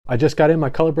I just got in my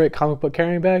Color Break comic book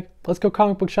carrying bag. Let's go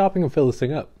comic book shopping and fill this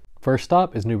thing up. First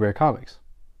stop is Newbury Comics.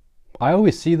 I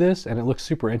always see this and it looks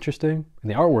super interesting, and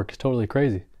the artwork is totally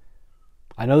crazy.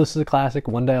 I know this is a classic,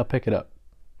 one day I'll pick it up.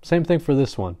 Same thing for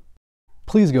this one.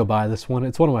 Please go buy this one,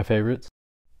 it's one of my favorites.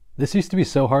 This used to be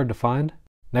so hard to find.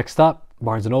 Next stop,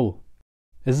 Barnes & Noble.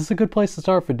 Is this a good place to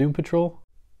start for Doom Patrol?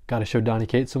 Gotta show Donny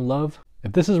Cates some love.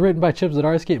 If this is written by Chip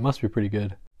Zdarsky, it must be pretty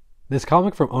good. This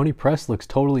comic from Oni Press looks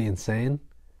totally insane.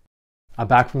 I'm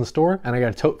back from the store and I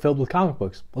got a tote filled with comic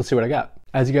books. Let's see what I got.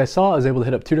 As you guys saw, I was able to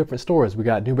hit up 2 different stores. We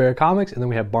got Newbury Comics and then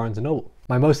we have Barnes & Noble.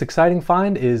 My most exciting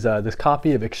find is this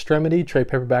copy of Extremity, trade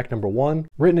paperback #1,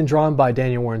 written and drawn by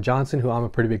Daniel Warren Johnson, who I'm a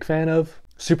pretty big fan of.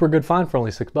 Super good find for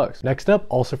only $6. Next up,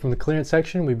 also from the clearance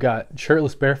section, we've got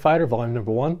Shirtless Bear Fighter, volume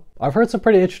 #1. I've heard some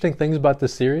pretty interesting things about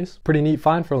this series. Pretty neat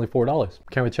find for only $4.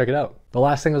 Can't wait to check it out. The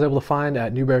last thing I was able to find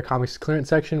at Newbury Comics clearance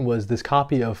section was this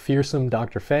copy of Fearsome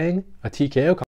Doctor Fang, a TKO comic.